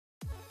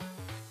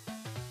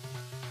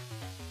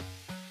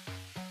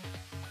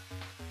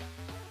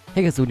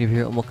Hey guys, Woody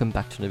here and welcome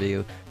back to another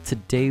video.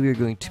 Today we're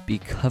going to be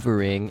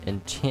covering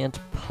Enchant,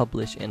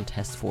 Publish, and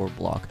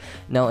Testforblock.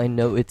 Now I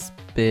know it's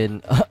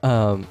been,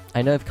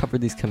 I know I've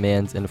covered these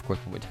commands and of course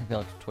when we're talking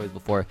about tutorials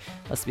before,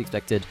 that's to be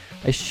expected.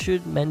 I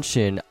should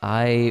mention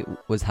I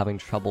was having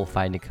trouble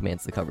finding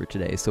commands to cover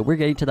today, so we're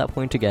getting to that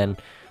point again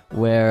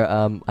where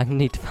I'm gonna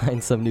need to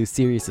find some new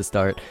series to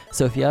start.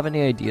 So if you have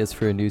any ideas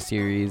for a new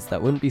series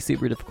that wouldn't be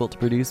super difficult to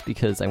produce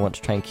because I want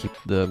to try and keep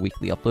the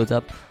weekly uploads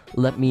up,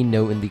 let me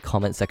know in the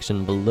comment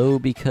section below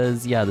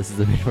because yeah, this is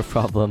a bit of a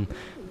problem.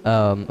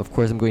 Of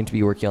course I'm going to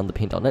be working on the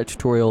paint.net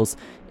tutorials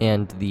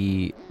and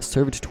the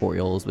server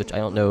tutorials, which I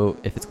don't know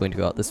if it's going to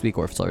go out this week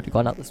or if it's already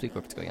gone out this week or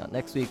if it's going out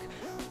next week,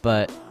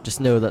 but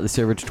just know that the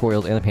server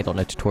tutorials and the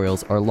paint.net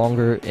tutorials are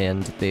longer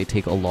and they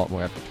take a lot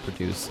more effort to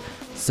produce.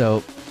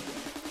 So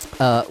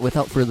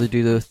without further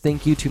ado though,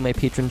 thank you to my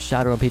patron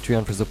Shatter on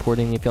Patreon for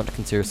supporting me. If you want to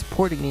consider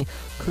supporting me,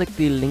 click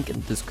the link in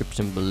the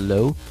description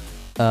below.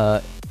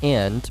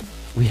 And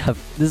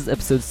this is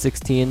episode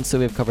 16, so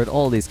we've covered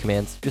all these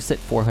commands, just hit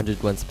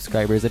 401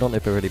 subscribers. I don't know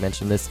if I already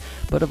mentioned this,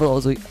 but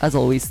as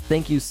always,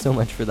 thank you so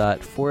much for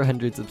that.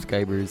 400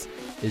 subscribers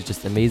is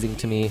just amazing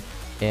to me,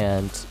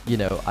 and you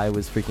know, I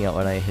was freaking out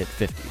when I hit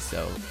 50,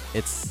 so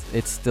it's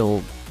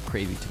still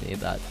crazy to me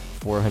that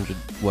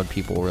 401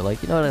 people were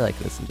like, you know what, I like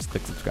this, and just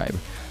click subscribe.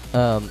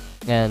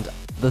 And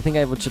the thing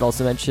I should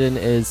also mention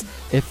is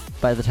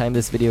if by the time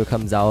this video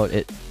comes out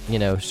it, you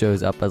know,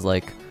 shows up as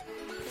like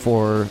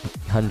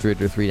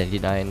 400 or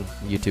 399,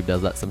 YouTube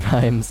does that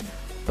sometimes,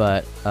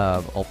 but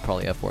I'll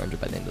probably have 400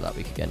 by the end of that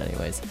week again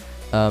anyways.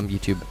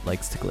 YouTube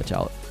likes to glitch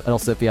out. And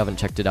also if you haven't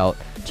checked it out,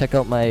 check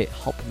out my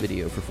help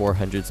video for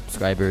 400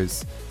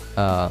 subscribers.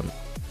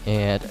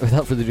 And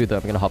without further ado though,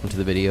 I'm gonna hop into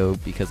the video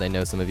because I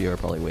know some of you are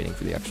probably waiting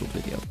for the actual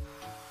video.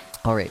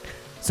 Alright,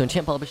 so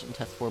Enchant, Publish, and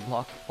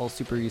Testforblock, all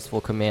super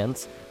useful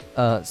commands.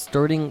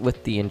 Starting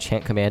with the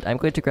Enchant command, I'm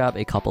going to grab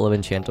a couple of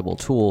enchantable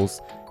tools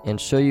and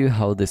show you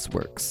how this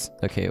works.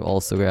 Okay, we'll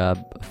also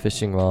grab a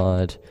fishing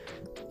rod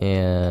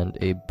and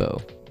a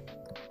bow.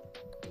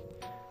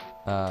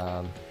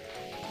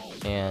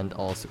 And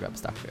I'll also grab a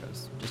stack of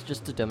arrows,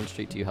 just to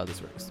demonstrate to you how this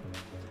works.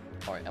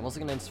 Alright, I'm also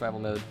going to end survival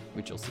mode,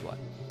 which you'll see why.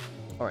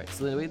 Alright,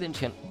 so the way the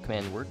enchant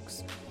command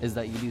works is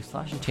that you do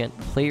 /enchant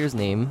player's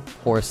name,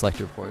 or a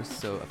selector of course,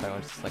 so if I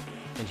want to select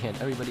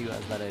enchant everybody who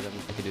has that item,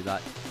 I can do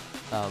that.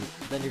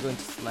 Then you're going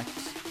to select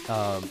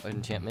an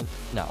enchantment.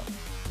 Now,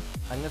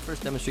 I'm going to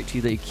first demonstrate to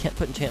you that you can't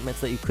put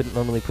enchantments that you couldn't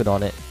normally put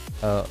on it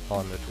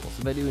on the tool.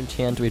 So if I do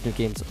enchant Wavejump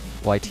Games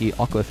YT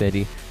Aqua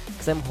Fairy,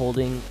 because I'm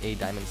holding a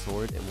diamond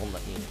sword, it won't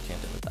let me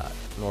enchant it with that,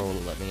 nor will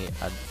it let me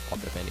add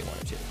Aqua Fairy one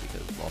enchant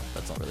because, well,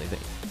 that's not really a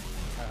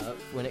thing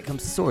when it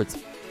comes to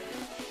swords.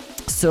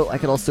 So I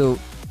could also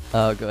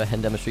go ahead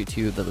and demonstrate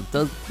to you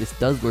that this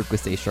does work with,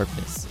 say,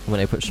 sharpness.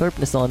 When I put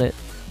sharpness on it,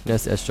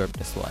 notice it has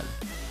sharpness 1.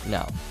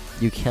 Now,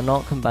 you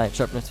cannot combine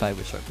sharpness 5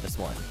 with sharpness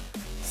 1.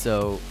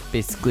 So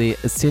basically,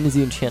 as soon as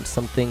you enchant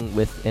something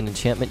with an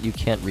enchantment, you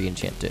can't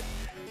re-enchant it,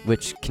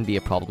 which can be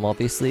a problem,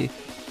 obviously,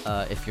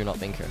 if you're not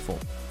being careful.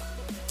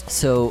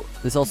 So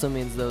this also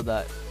means, though,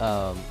 that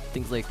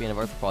things like Bane of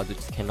Arthropods,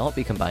 which cannot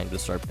be combined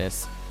with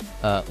sharpness,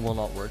 will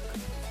not work.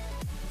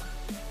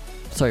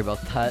 Sorry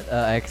about that,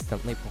 I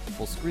accidentally put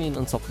full screen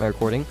on top of my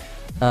recording.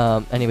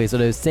 Anyways,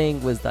 what I was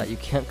saying was that you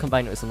can't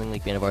combine it with something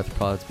like Bane of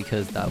Arthropods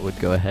because that would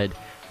go ahead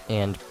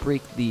and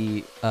break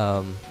the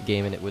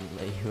game and it wouldn't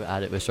let you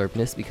add it with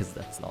sharpness because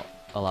that's not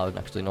allowed in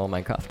actually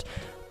normal Minecraft.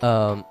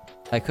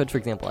 I could, for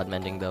example, add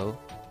mending though,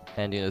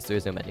 and you know,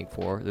 there's no mending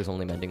 4, there's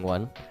only mending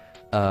 1.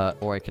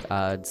 Or I could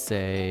add,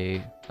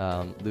 say,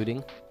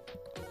 looting,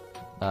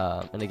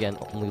 and again,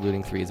 only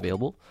looting 3 is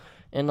available.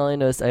 And now I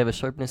notice I have a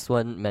sharpness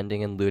 1,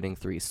 mending, and looting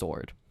 3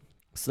 sword.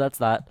 So that's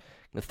that.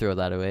 I'm going to throw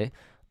that away.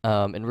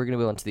 And we're going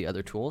to go on to the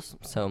other tools.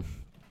 So,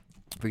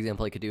 for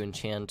example, I could do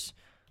enchant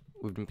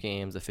Wavejump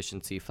Games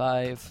Efficiency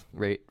 5.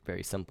 Right,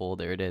 very simple.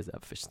 There it is. I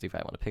have Efficiency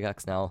 5 on a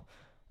pickaxe now.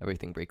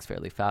 Everything breaks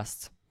fairly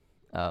fast.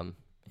 And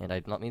I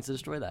did not mean to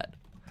destroy that.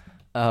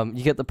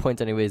 You get the point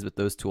anyways with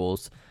those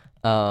tools.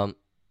 Now,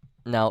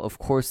 of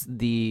course,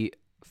 the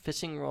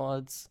fishing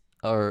rods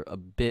are a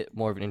bit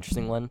more of an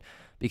interesting one,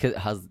 because it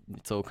has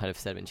its own kind of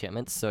set of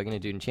enchantments. So I'm going to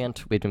do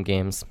enchant Wavejump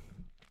Games,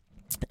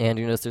 and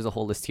you notice there's a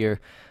whole list here,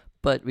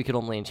 but we could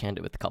only enchant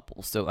it with a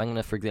couple. So I'm going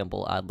to, for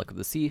example, add Luck of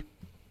the Sea,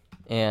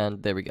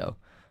 and there we go.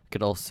 I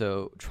could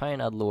also try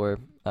and add Lure.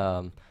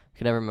 I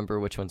can never remember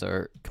which ones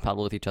are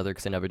compatible with each other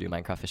because I never do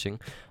Minecraft fishing.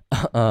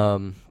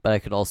 But I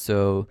could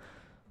also,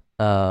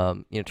 you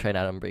know, try and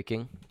add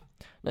Unbreaking.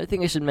 Another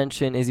thing I should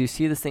mention is you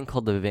see this thing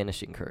called the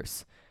Vanishing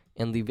Curse,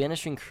 and the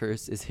Vanishing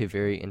Curse is a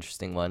very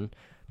interesting one,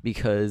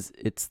 because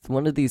it's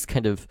one of these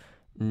kind of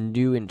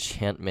new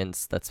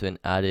enchantments that's been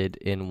added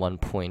in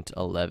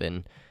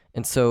 1.11.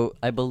 And so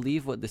I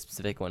believe what this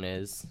specific one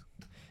is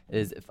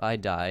if I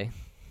die...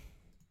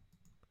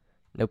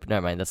 Nope,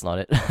 never mind, that's not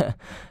it.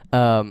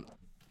 Let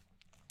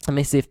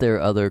me see if there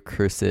are other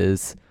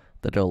curses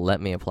that it'll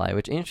let me apply,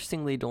 which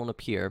interestingly don't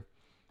appear.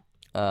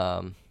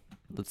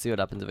 Let's see what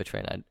happens if I try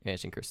and add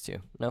Vanishing Curse 2.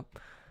 Nope.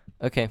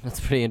 Okay, that's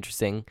pretty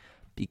interesting.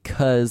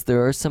 because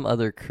there are some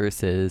other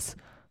curses,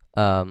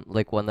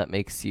 like one that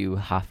makes you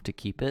have to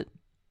keep it.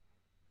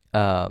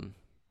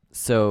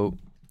 So,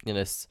 you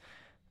know,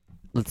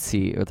 let's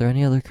see. Are there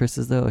any other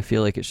curses though? I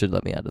feel like it should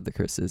let me out of the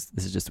curses.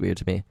 This is just weird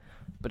to me.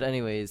 But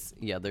anyways,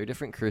 yeah, there are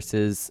different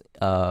curses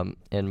in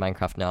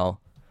Minecraft now.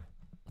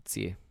 Let's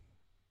see.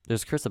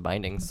 There's Curse of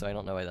Binding, so I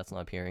don't know why that's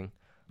not appearing.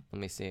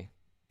 Let me see.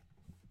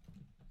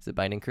 Is it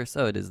Binding Curse?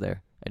 Oh, it is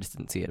there. I just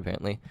didn't see it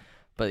apparently.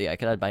 But yeah, I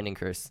could add Binding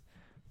Curse.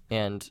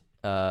 And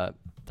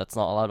that's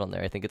not allowed on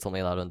there. I think it's only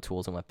allowed on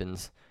tools and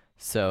weapons.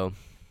 So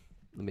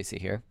let me see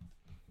here.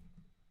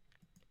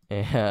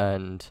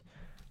 And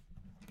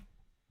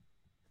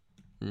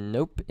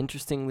nope,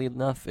 interestingly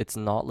enough, it's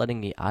not letting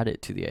me add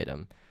it to the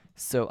item.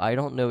 So I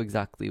don't know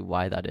exactly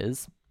why that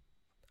is.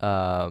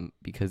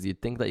 Because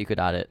you'd think that you could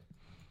add it.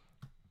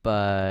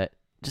 But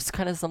just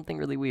kind of something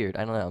really weird.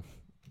 I don't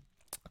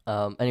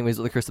know. Anyways,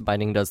 what the Curse of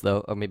Binding does though,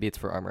 or maybe it's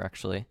for armor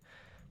actually,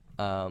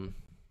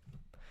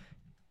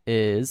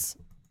 is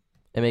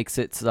it makes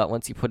it so that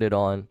once you put it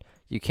on,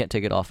 you can't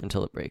take it off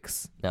until it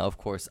breaks. Now, of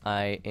course,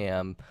 I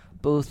am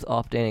both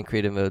opting in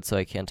creative mode, so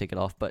I can take it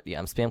off. But yeah,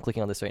 I'm spam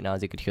clicking on this right now,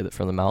 as you could hear that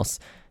from the mouse,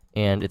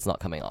 and it's not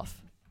coming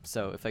off.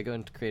 So if I go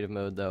into creative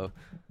mode though,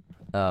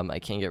 I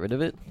can get rid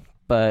of it.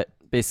 But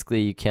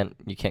basically, you can't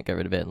get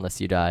rid of it unless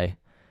you die.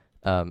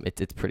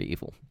 It's pretty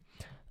evil.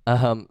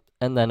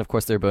 And then, of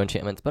course, there are bow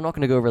enchantments, but I'm not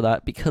going to go over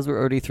that because we're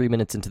already 3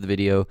 minutes into the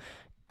video,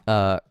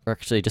 or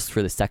actually just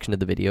for this section of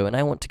the video, and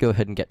I want to go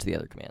ahead and get to the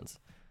other commands.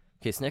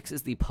 Okay, so next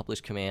is the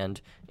publish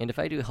command, and if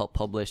I do help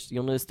publish,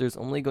 you'll notice there's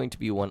only going to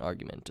be one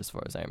argument as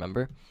far as I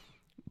remember,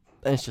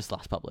 and it's just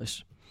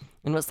 /publish.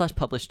 And what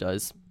 /publish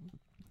does,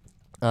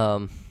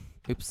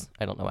 oops,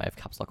 I don't know why I have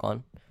caps lock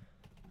on,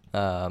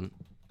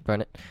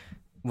 darn it.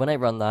 When I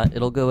run that,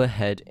 it'll go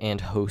ahead and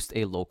host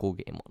a local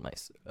game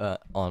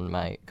on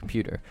my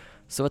computer.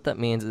 So what that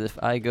means is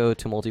if I go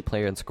to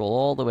multiplayer and scroll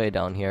all the way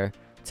down here,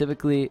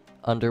 typically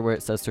under where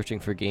it says searching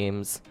for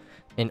games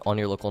on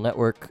your local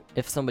network,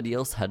 if somebody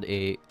else had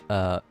a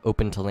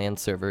open to LAN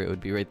server, it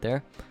would be right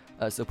there.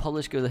 So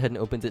publish goes ahead and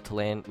opens it to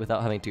LAN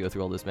without having to go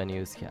through all those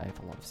menus. Yeah, I have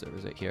a lot of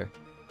servers right here.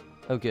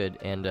 Oh good,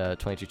 and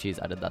 22 Cheese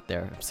added that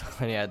there. I'm so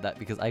glad he added that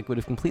because I would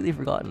have completely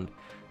forgotten.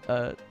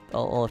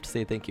 I'll have to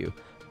say thank you.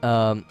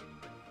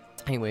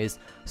 Anyways,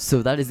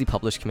 so that is the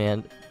publish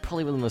command,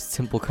 probably one of the most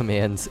simple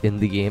commands in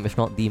the game, if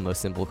not the most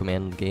simple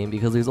command in the game,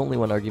 because there's only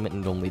one argument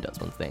and it only does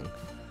one thing.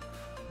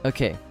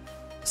 Okay,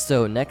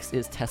 so next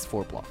is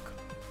Testforblock.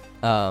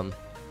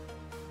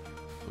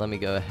 Let me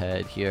go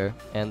ahead here,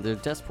 and there's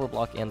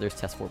Testforblock and there's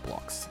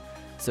Testforblocks.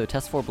 So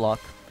Testforblock,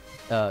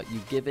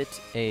 you give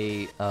it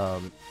a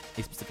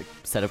specific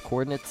set of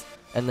coordinates,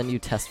 and then you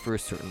test for a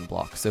certain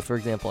block. So for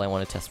example, I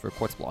want to test for a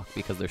quartz block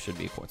because there should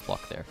be a quartz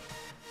block there.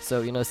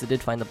 So you notice it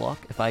did find the block.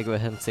 If I go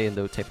ahead and say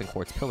though type in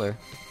quartz pillar,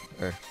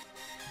 or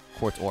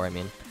quartz ore I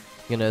mean,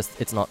 you notice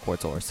it's not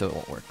quartz ore, so it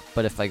won't work.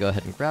 But if I go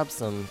ahead and grab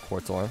some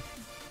quartz ore,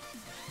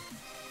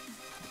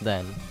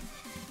 then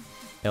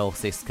it'll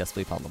say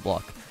successfully found the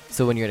block.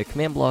 So when you're in a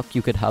command block,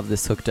 you could have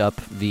this hooked up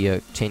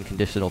via chain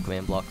conditional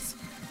command blocks.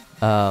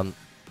 And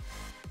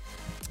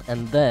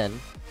then,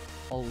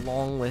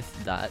 along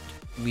with that,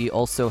 we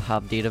also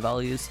have data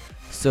values.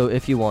 So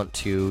if you want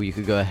to, you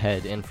could go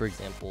ahead and, for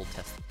example,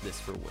 test this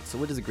for wood. So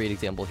wood is a great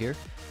example here.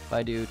 If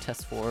I do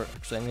test for,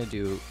 actually I'm going to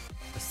do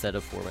a set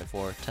of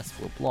 4x4 test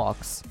for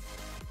blocks.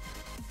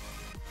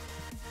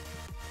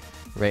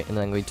 Right, and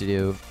then I'm going to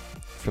do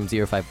from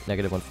 0, 5,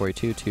 negative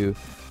 142 to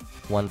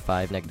 1,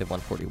 5, negative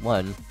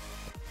 141.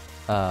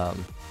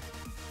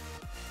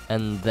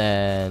 And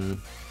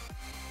then,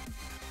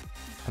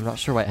 I'm not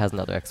sure why it has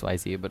another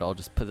XYZ, but I'll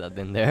just put that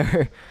in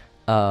there.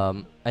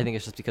 I think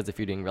it's just because if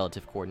you're doing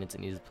relative coordinates,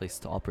 it needs a place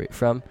to operate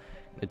from.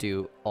 I'm going to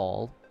do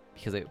all,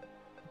 because it,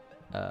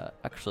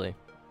 actually,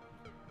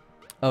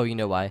 oh, you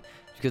know why?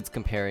 Because it's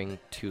comparing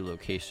two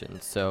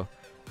locations. So,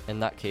 in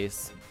that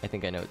case, I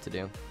think I know what to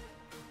do.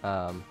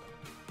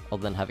 I'll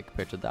then have it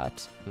compared to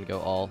that, and go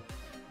all,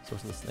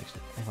 source and selection.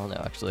 I don't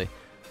know, actually.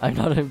 I'm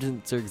not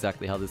even sure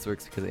exactly how this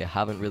works, because I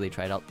haven't really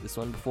tried out this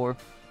one before,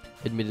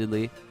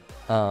 admittedly.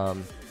 Let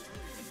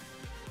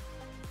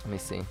me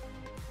see.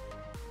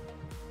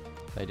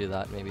 If I do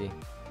that, maybe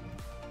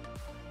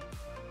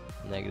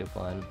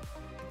 -1.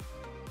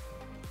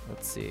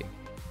 Let's see.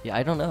 Yeah,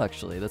 I don't know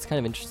actually. That's kind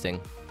of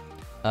interesting.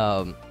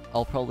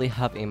 I'll probably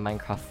have a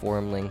Minecraft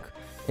forum link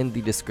in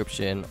the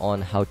description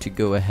on how to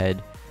go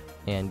ahead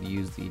and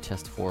use the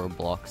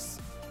Testforblocks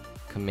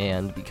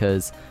command,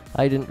 because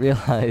I didn't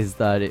realize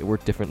that it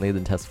worked differently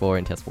than Test4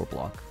 and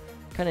Testforblock.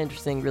 Kind of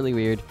interesting, really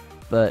weird,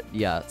 but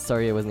yeah,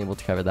 sorry I wasn't able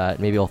to cover that.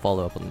 Maybe I'll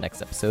follow up on the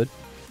next episode.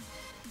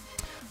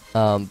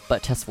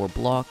 But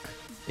Testforblock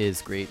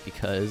is great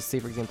because, say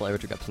for example, I were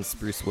to grab some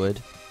spruce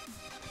wood,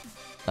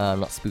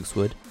 not spruce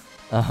wood,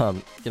 you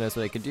know,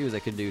 so what I could do is I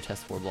could do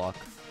Testforblock,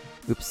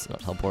 oops,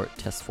 not teleport,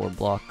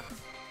 Testforblock,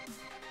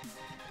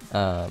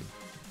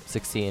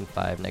 16,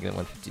 5, negative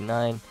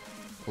 159,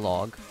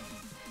 log,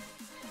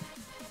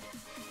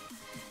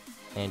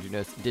 and you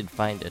notice it did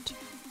find it,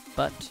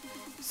 but,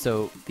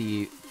 so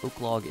the oak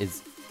log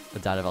is a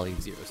data value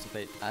of 0. So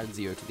if I add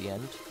 0 to the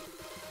end,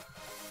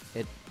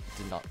 it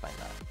did not find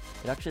that.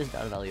 It actually has a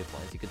data value of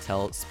 1, as you could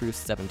tell,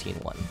 spruce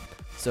 17.1.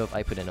 So if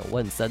I put in a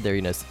 1 instead there,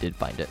 you notice it did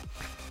find it.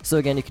 So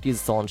again, you could use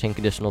this all on-chain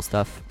conditional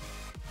stuff.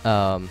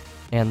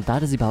 And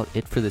that is about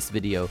it for this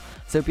video.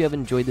 So if you have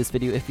enjoyed this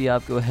video, if you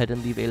have, go ahead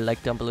and leave a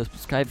like down below,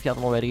 subscribe if you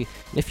haven't already.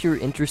 And if you're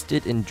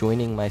interested in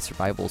joining my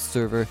survival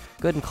server,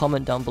 go ahead and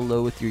comment down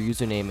below with your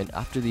username, and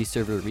after the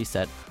server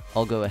reset,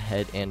 I'll go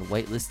ahead and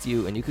whitelist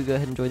you, and you could go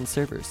ahead and join the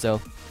server. So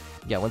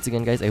yeah, once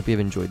again guys, I hope you have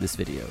enjoyed this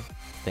video.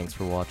 Thanks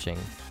for watching.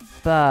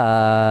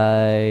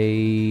 Bye.